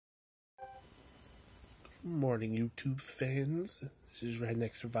Morning, YouTube fans. This is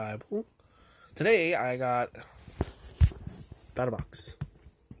Redneck Survival. Today I got Battlebox.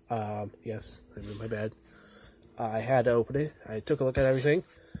 Yes, I'm in my bed. I had to open it. I took a look at everything.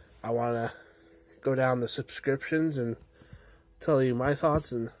 I want to go down the subscriptions and tell you my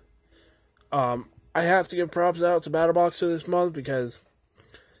thoughts. And I have to give props out to Battlebox for this month because,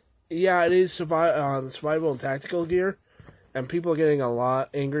 yeah, it is survival and tactical gear, and people are getting a lot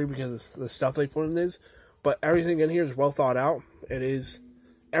angry because the stuff they put in this. But everything in here is well thought out. It is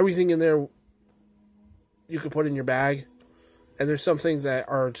everything in there you can put in your bag, and there's some things that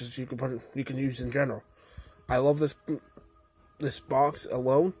are just you can use in general. I love this box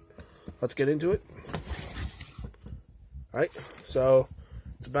alone. Let's get into it. All right, so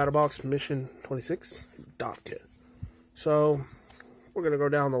it's a Battlebox Mission 26 dot kit. So we're gonna go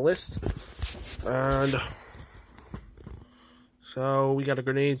down the list, and so we got a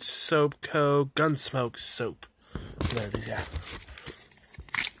Grenade Soap Co. Gunsmoke Soap. There it is, yeah.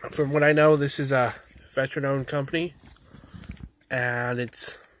 From what I know, this is a veteran-owned company, and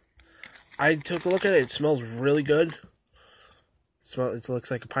I took a look at it. It smells really good. It looks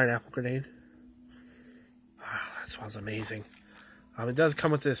like a pineapple grenade. That smells amazing. It does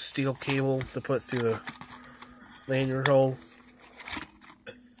come with this steel cable to put through the lanyard hole.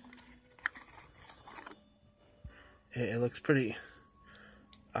 It looks pretty.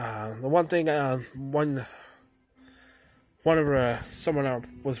 The one thing, someone I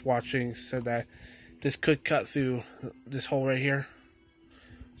was watching said that this could cut through this hole right here.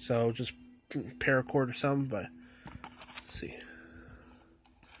 So just paracord or something, but let's see.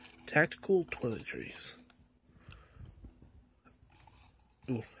 Tactical toiletries.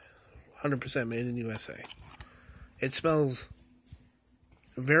 Ooh, 100% made in USA. It smells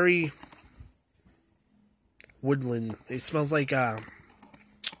very woodland. It smells like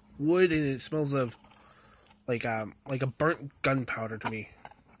wood, and it smells of like a burnt gunpowder to me.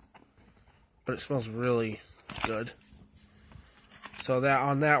 But it smells really good. So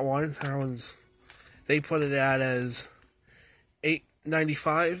that one's they put it at as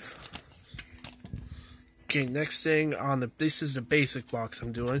 $8.95. Okay, next thing this is the basic box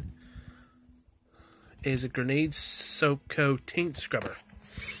I'm doing, is a Grenade Soap Co. Taint Scrubber.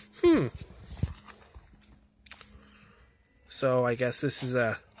 So I guess this is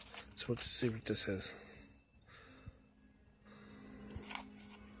so let's see what this is.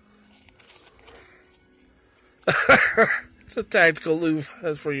 It's a tactical lube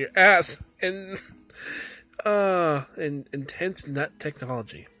for your ass and intense nut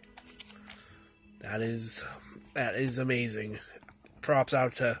technology. That is amazing. Props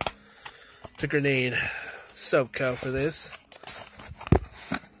out to Grenade Soap Co. for this.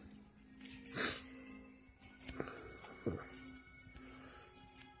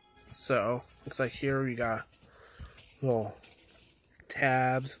 So looks like here we got little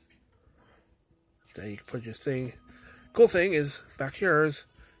tabs that you can put your thing. Cool thing is back here is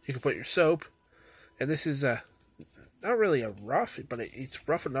you can put your soap, and this is not really a rough, but it's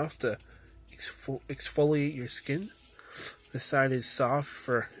rough enough to exfoliate your skin. This side is soft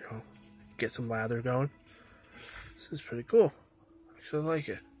for get some lather going. This is pretty cool. I actually like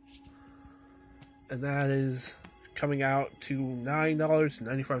it, and that is coming out to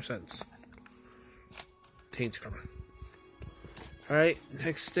 $9.95. Taint scrubber. Alright,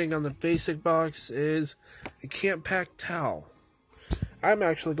 next thing on the basic box is a camp pack towel. I'm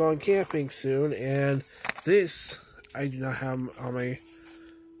actually going camping soon, and this I do not have on my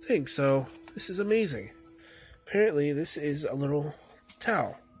thing, so this is amazing. Apparently this is a little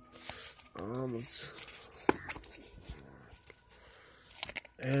towel. And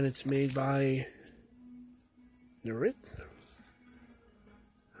it's made by Nurit.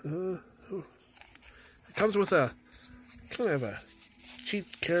 It comes with a kind of a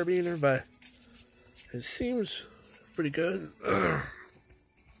cheap carabiner, but it seems pretty good. Let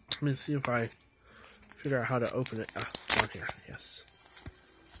me see if I figure out how to open it. On here, yes.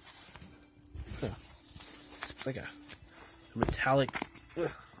 It's like a metallic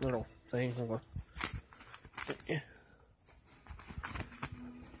little thing. Oh,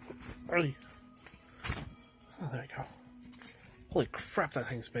 there we go. Holy crap, that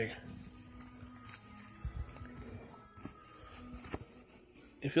thing's big.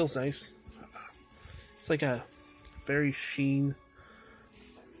 It feels nice. It's like a very sheen.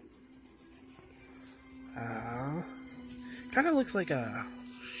 Kind of looks like a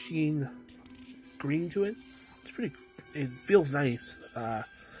sheen green to it. It's pretty. It feels nice. It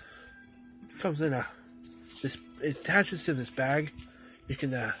comes in it attaches to this bag. You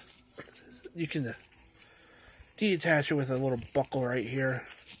can detach it with a little buckle right here.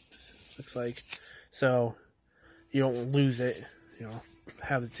 Looks like so you don't lose it. You know,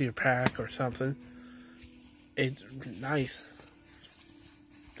 have it to your pack or something. It's nice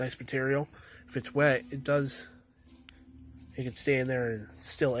material. If it's wet, it can stay in there and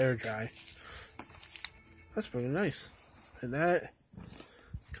still air dry. That's pretty nice. And that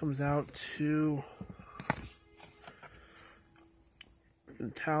comes out to, the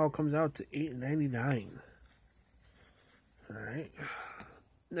towel comes out to $8.99. Alright.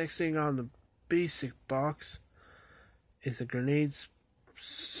 Next thing on the basic box is a grenade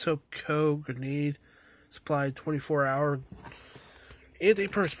soap grenade supply 24-hour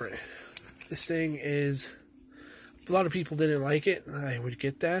antiperspirant. This thing is, a lot of people didn't like it. I would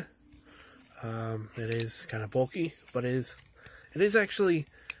get that. It is kind of bulky, but it is actually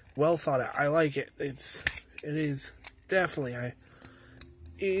well thought out. I like it. It is definitely,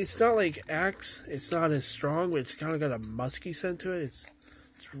 it's not like Axe. It's not as strong, but it's kind of got a musky scent to it. It's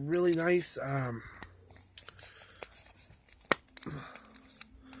really nice.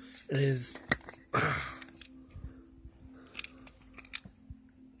 It is,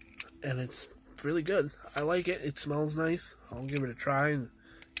 and it's really good. I like it. It smells nice. I'll give it a try and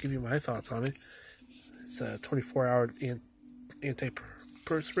give you my thoughts on it. It's a 24-hour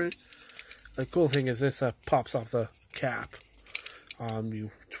antiperspirant. The cool thing is this pops off the cap.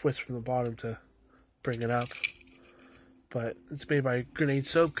 You twist from the bottom to bring it up. But it's made by Grenade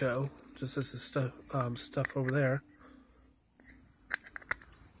Soap Co. Just as the stuff over there.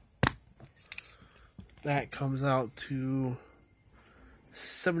 That comes out to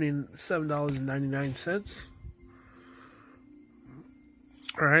 $77.99.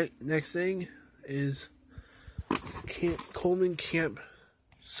 Alright, next thing is Coleman Camp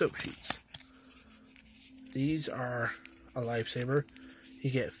soap sheets. These are a lifesaver.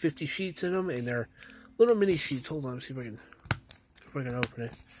 You get 50 sheets in them, and they're little mini sheets. Hold on, see if I can open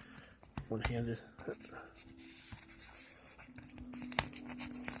it one-handed.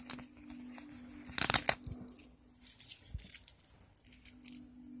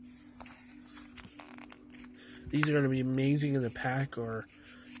 These are going to be amazing in the pack, or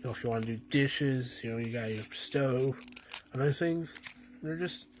if you want to do dishes, you got your stove and other things. They're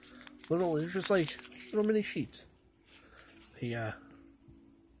just like little mini sheets. See if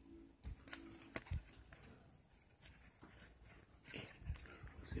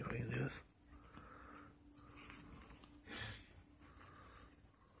I can do this.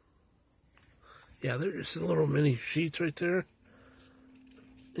 Yeah, they're just little mini sheets right there.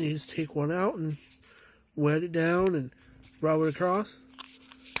 And you just take one out and wet it down and rub it across.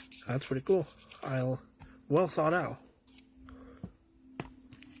 That's pretty cool. Well thought out.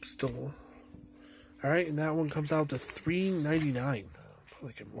 Still. Alright, and that one comes out to $3.99.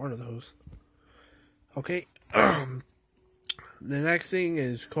 Probably get more of those. Okay. The next thing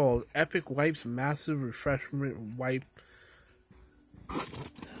is called Epic Wipes Massive Refreshment Wipe.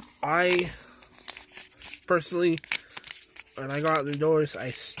 I personally, when I go out the doors,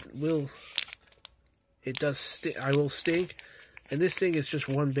 I will stink. And this thing is just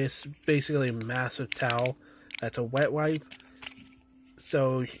basically a massive towel that's a wet wipe.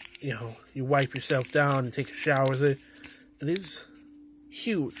 So, you wipe yourself down and take a shower with it. It is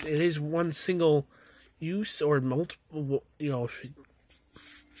huge. It is one single use or multiple, let's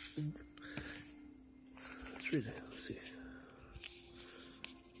read it. Let's see.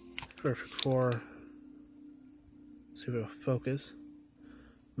 Perfect for, let's see if it'll focus.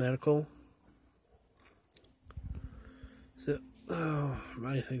 Medical. So,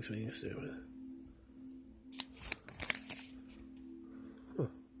 my thing's being stupid. Huh.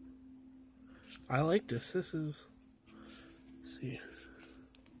 I like this. This is, let's see,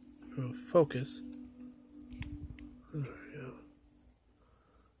 focus. There we go.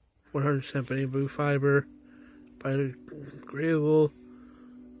 100% bamboo fiber, biodegradable.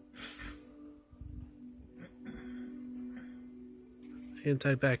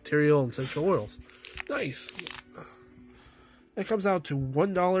 Antibacterial and essential oils. Nice. That comes out to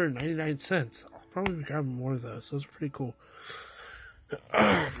 $1.99. I'll probably grab more of those. Those are pretty cool.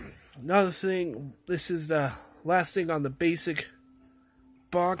 Another thing, this is the last thing on the basic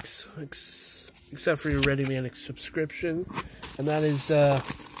box, except for your Ready-Man subscription, and that is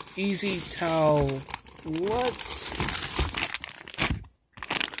Easy Towel.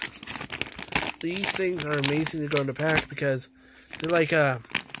 These things are amazing to go in the pack because they're like a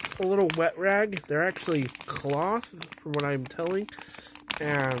little wet rag. They're actually cloth, from what I'm telling,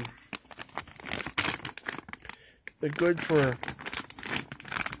 and they're good for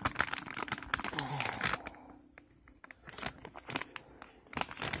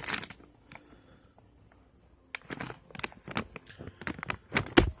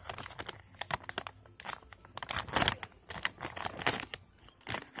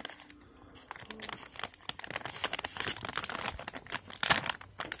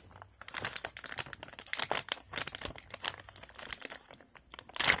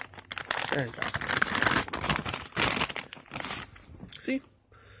There you go. See?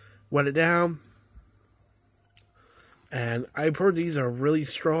 Wet it down. And I've heard these are really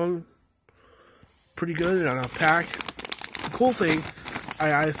strong. Pretty good on a pack. The cool thing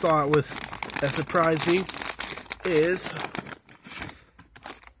I thought was that surprised me is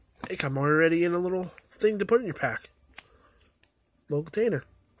they come already in a little thing to put in your pack. Little container.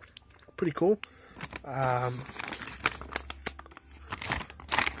 Pretty cool.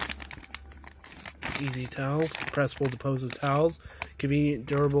 Easy towel. Pressable disposable towels. Convenient,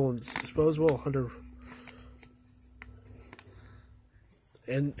 durable, and disposable. 100.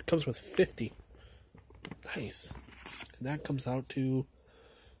 And it comes with 50. Nice. And that comes out to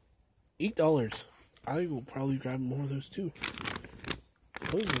 $8. I will probably grab more of those too.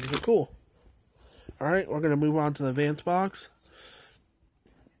 Oh, these are cool. Alright, we're going to move on to the advanced box.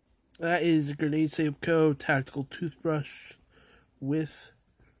 That is a Grenade Safe Co. Tactical Toothbrush with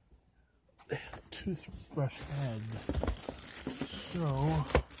toothbrush head. So,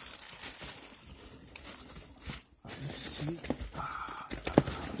 let's see.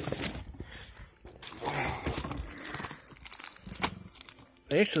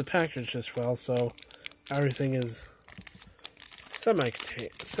 They actually packaged this well, so everything is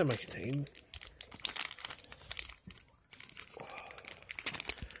semi-contained.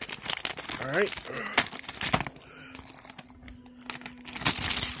 Alright.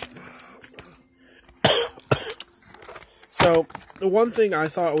 So, the one thing I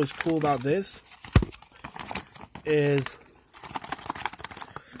thought was cool about this is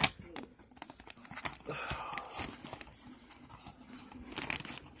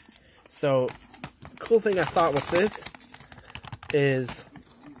cool thing I thought with this is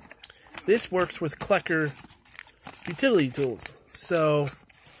this works with Klecker utility tools. So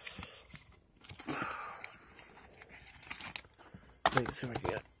let's see if I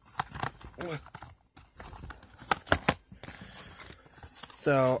can get.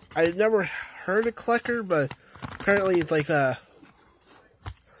 So I've never heard of Klecker, but apparently it's like a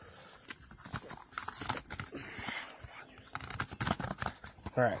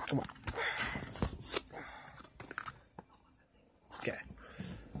alright, come on. Okay.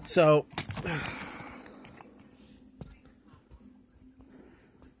 So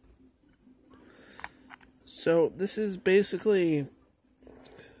this is basically,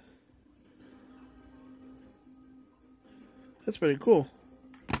 that's pretty cool.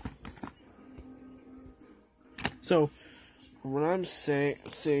 So what I'm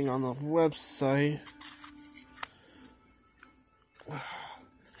seeing on the website,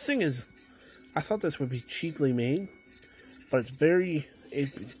 this thing is, I thought this would be cheaply made, but it's very, it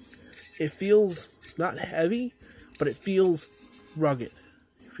feels not heavy, but it feels rugged.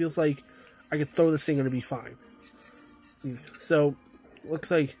 It feels like I could throw this thing and it'd be fine. So,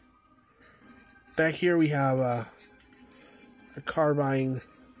 looks like back here we have a carbine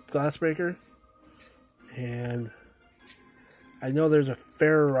glass breaker, and I know there's a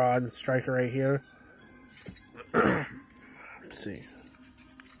ferro rod striker right here. Let's see.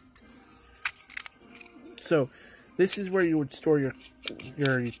 So, this is where you would store your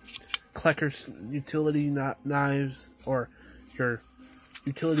Klecker's utility knives, or your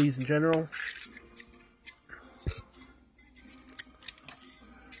utilities in general.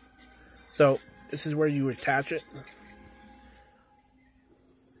 So, this is where you attach it.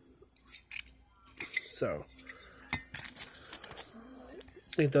 So,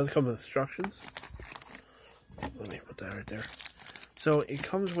 it does come with instructions. Let me put that right there. So, it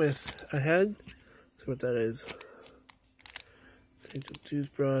comes with a head. So what that is. Take the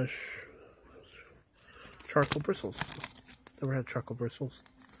toothbrush. Charcoal bristles. Never had charcoal bristles.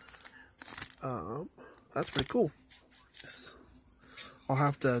 That's pretty cool. Yes. I'll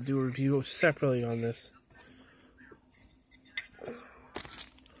have to do a review separately on this.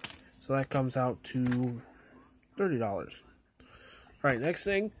 So that comes out to $30. Alright, next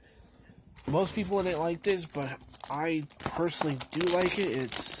thing. Most people didn't like this, but I personally do like it.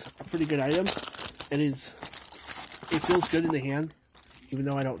 It's a pretty good item. It feels good in the hand, even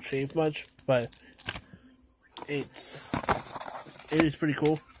though I don't shave much, but it is pretty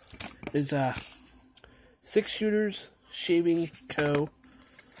cool. It's a 6 shooters shaving co.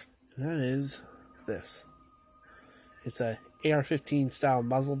 And that is this. It's a AR-15 style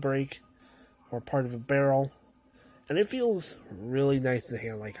muzzle brake, or part of a barrel, and it feels really nice in the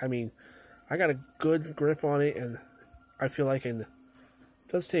hand. Like, I mean, I got a good grip on it, and I feel like it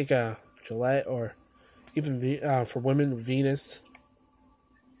does take a Gillette, or even for women, Venus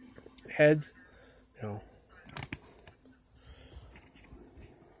heads, you know.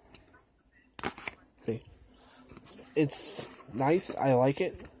 See, it's nice. I like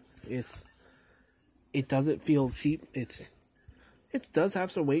it. It doesn't feel cheap. It does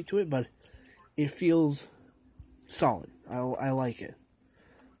have some weight to it, but it feels solid. I like it.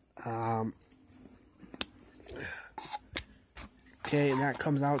 Okay, and that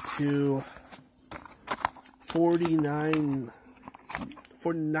comes out to $49.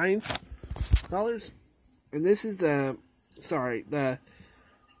 And this is the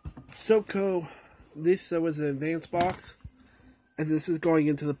Soapco. This was an advanced box, and this is going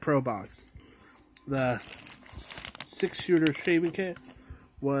into the Pro box. The 6-shooter shaving kit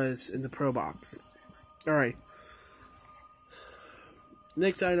was in the Pro box. Alright.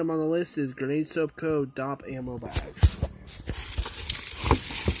 Next item on the list is Grenade Soapco DOP ammo bag.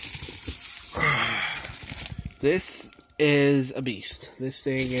 This is a beast. This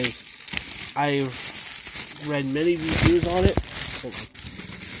thing is... I've read many reviews on it. Hold on.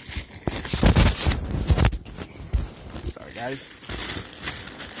 Sorry, guys.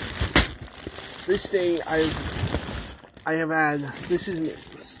 This thing, I have had... This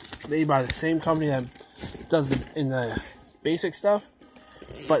is made by the same company that does the basic stuff.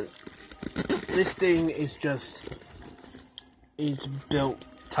 But this thing is just... It's built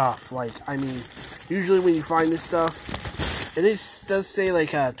tough. Like, I mean... Usually when you find this stuff, does say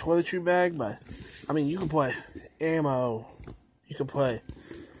like a toiletry bag, but I mean you can put ammo, you can put,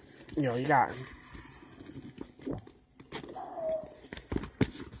 you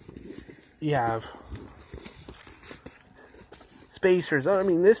have spacers. I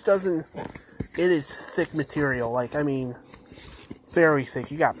mean this doesn't, it is thick material, like I mean very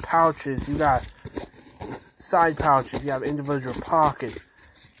thick. You got pouches, you got side pouches, you have individual pockets,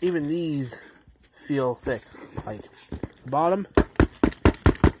 even these feel thick. Like bottom,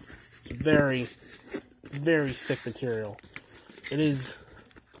 very, very thick material. It is.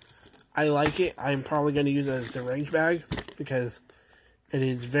 I like it. I'm probably going to use it as a range bag because it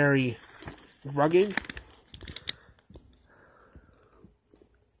is very rugged.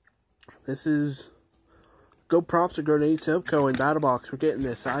 This is go props to Grenade Soapco and Battlebox for getting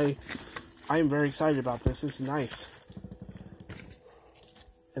this. I am very excited about this. This is nice.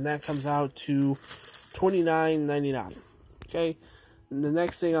 And that comes out to $29.99. Okay? And the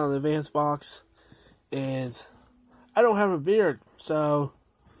next thing on the advanced box is I don't have a beard, so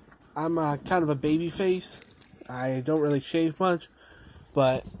I'm kind of a baby face. I don't really shave much,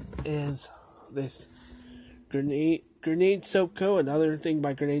 but is this Grenade Soapco, another thing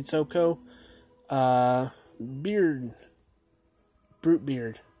by Grenade Soapco, brute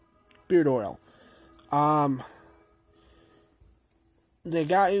beard oil. The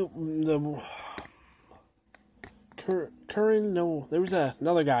guy, there was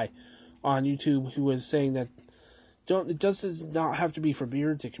another guy on YouTube who was saying that it does not have to be for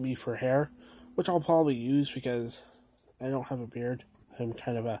beards, it can be for hair, which I'll probably use because I don't have a beard.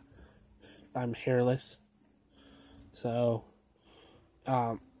 I'm hairless. So,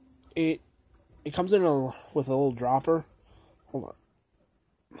 it comes in with a little dropper. Hold on.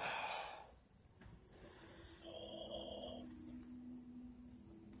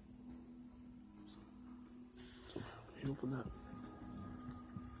 Open that.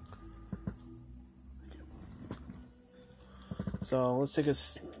 So let's take a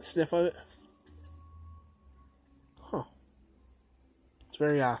sniff of it. Huh. It's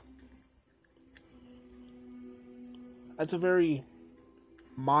very that's a very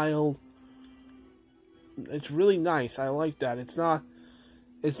mild. It's really nice. I like that. It's not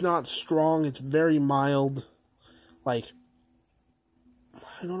strong. It's very mild. Like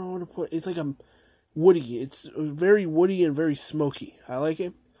I don't know what to put. It's like a woody. It's very woody and very smoky. I like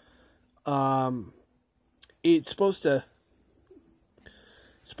it. It's supposed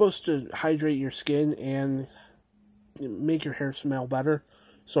to hydrate your skin and make your hair smell better,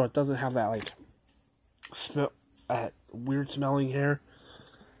 so it doesn't have that like weird smelling hair.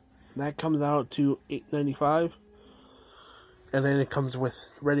 And that comes out to $8.95, and then it comes with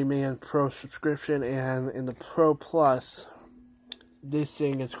Ready Man Pro subscription, and in the Pro Plus, this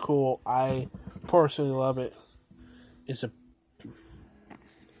thing is cool. I personally love it. It's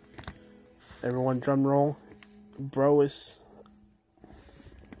everyone drum roll. Brois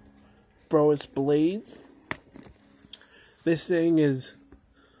blades. This thing is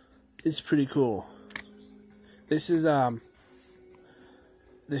pretty cool. This is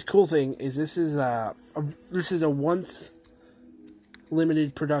this cool thing is this is a once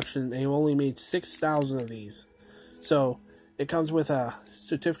limited production. They only made 6,000 of these, so it comes with a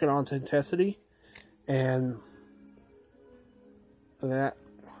certificate of authenticity and that,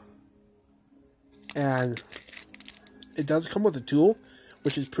 and it does come with a tool,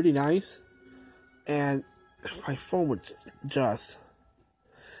 which is pretty nice. And my phone would just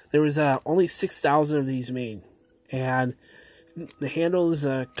There was only 6,000 of these made, and the handle is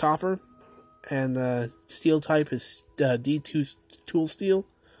copper, and the steel type is D2 tool steel.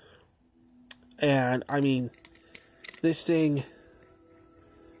 And I mean, this thing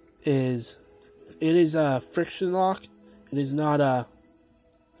is a friction lock. It is not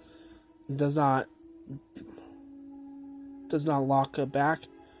it does not lock it back,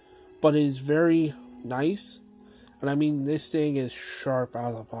 but it is very nice. And I mean, this thing is sharp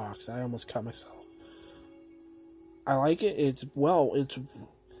out of the box. I almost cut myself. I like it. It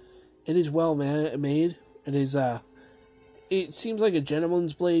is well made. It is it seems like a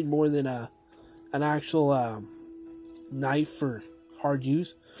gentleman's blade more than an actual knife for hard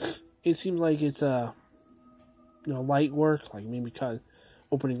use. It seems like it's light work, like maybe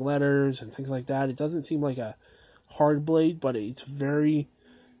opening letters and things like that. It doesn't seem like a hard blade, but it's very,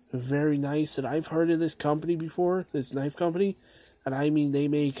 very nice. And I've heard of this company before, this knife company, and I mean, they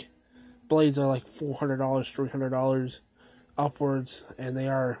make blades that are like $400, $300 upwards, and they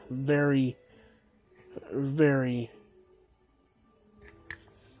are very, very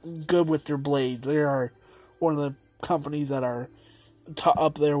good with their blades. They are one of the companies that are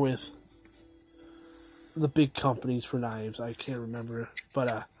up there with the big companies for knives. I can't remember,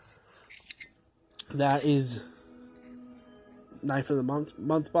 but that is Knife of the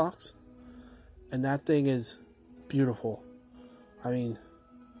Month box, and that thing is beautiful. I mean,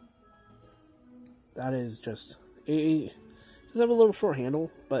 that is just it does have a little short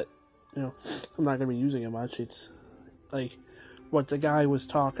handle, but I'm not gonna be using it much. It's like what the guy was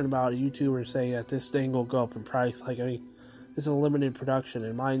talking about, a YouTuber saying that this thing will go up in price. Like, I mean, it's a limited production,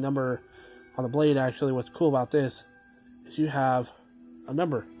 and my number on the blade, actually, what's cool about this is you have a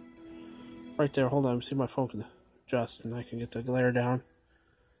number right there. Hold on, let me see if my phone can adjust and I can get the glare down.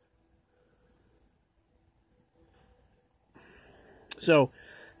 So,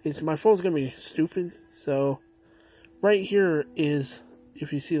 my phone's going to be stupid. So, right here is,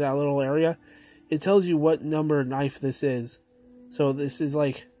 if you see that little area, it tells you what number knife this is. So, this is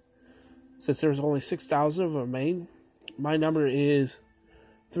like, since there's only 6,000 of them made, my number is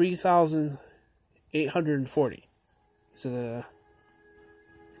 3,840. This is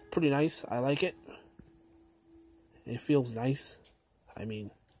pretty nice. I like it. It feels nice. I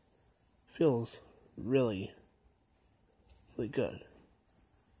mean, feels really, really good.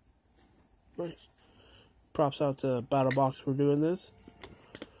 Nice. Props out to Battlebox for doing this.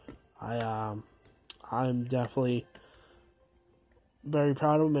 I'm definitely very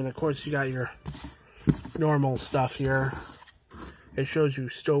proud of them. And of course, you got your normal stuff here. It shows you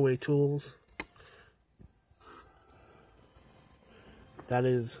stowaway tools. That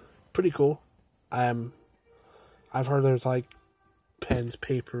is pretty cool. I've heard there's like pens,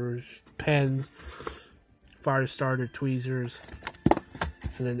 papers, fire starter tweezers,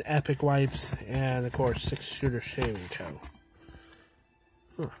 and then epic wipes, and of course 6-shooter shaving co.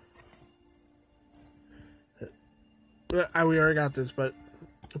 We already got this, but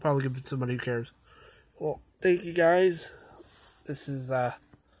I'll probably give it to somebody who cares. Well, thank you guys. This is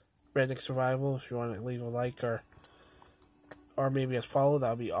Redneck Survival. If you want to leave a like or maybe a follow, that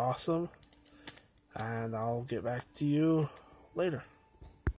would be awesome. And I'll get back to you later.